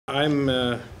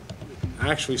I'm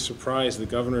actually surprised the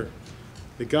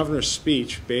governor's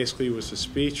speech basically was a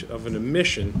speech of an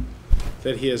admission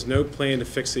that he has no plan to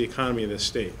fix the economy of this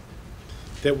state,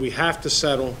 that we have to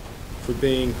settle for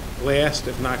being last,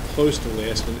 if not close to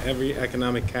last, in every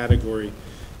economic category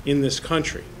in this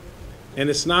country. And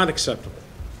it's not acceptable.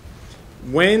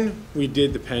 When we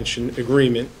did the pension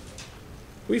agreement,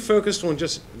 we focused on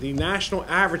just the national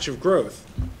average of growth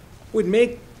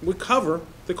would cover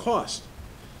the cost.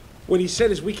 What he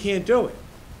said is we can't do it.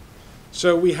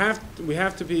 So we have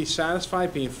to be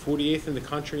satisfied being 48th in the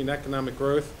country in economic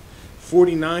growth,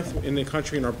 49th in the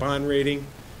country in our bond rating,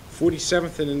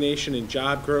 47th in the nation in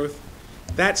job growth.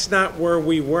 That's not where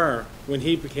we were when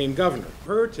he became governor. What we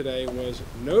heard today was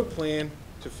no plan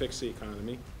to fix the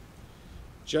economy.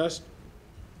 Just,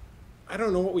 I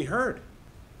don't know what we heard.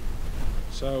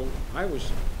 So I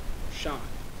was shocked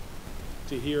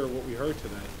to hear what we heard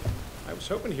today. I was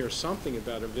hoping to hear something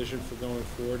about a vision for going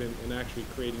forward and actually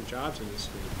creating jobs in this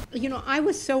state. You know, I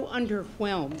was so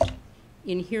underwhelmed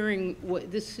in hearing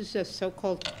what this is a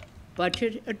so-called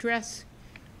budget address.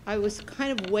 I was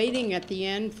kind of waiting at the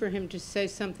end for him to say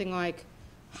something like,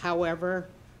 however,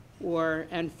 or,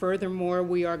 and furthermore,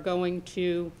 we are going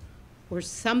to, or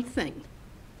something.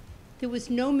 There was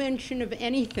no mention of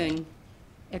anything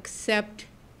except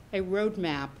a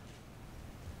roadmap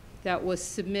that was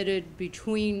submitted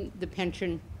between the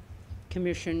Pension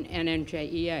Commission and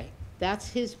NJEA. That's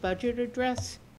his budget address?